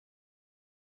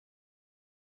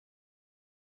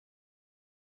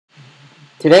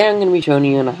Today I'm going to be showing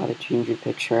you on how to change your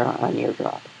picture on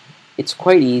Airdrop. It's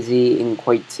quite easy and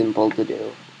quite simple to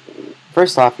do.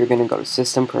 First off, you're going to go to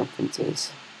System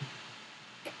Preferences.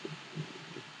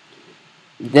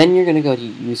 Then you're going to go to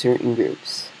User and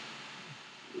Groups.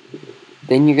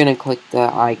 Then you're going to click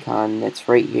the icon that's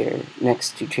right here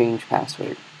next to Change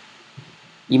Password.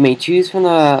 You may choose from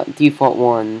the default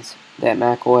ones that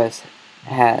macOS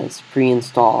has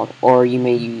pre-installed, or you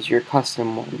may use your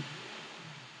custom one.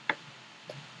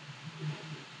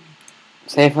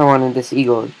 Say if I wanted this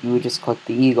eagle, you would just click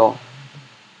the eagle.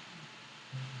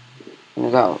 There we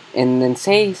go. And then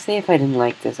say if I didn't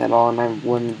like this at all and I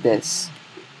wanted this,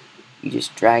 you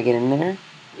just drag it in there,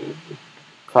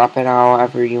 crop it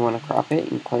however you want to crop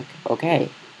it, and click OK.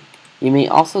 You may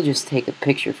also just take a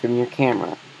picture from your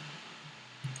camera.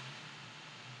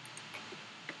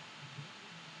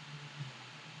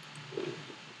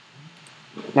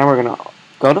 Now we're going to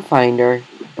go to Finder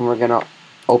and we're going to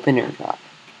open Airdrop.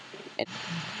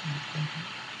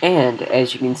 And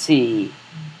as you can see,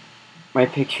 my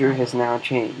picture has now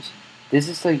changed. This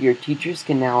is so your teachers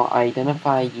can now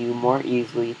identify you more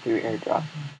easily through Airdrop.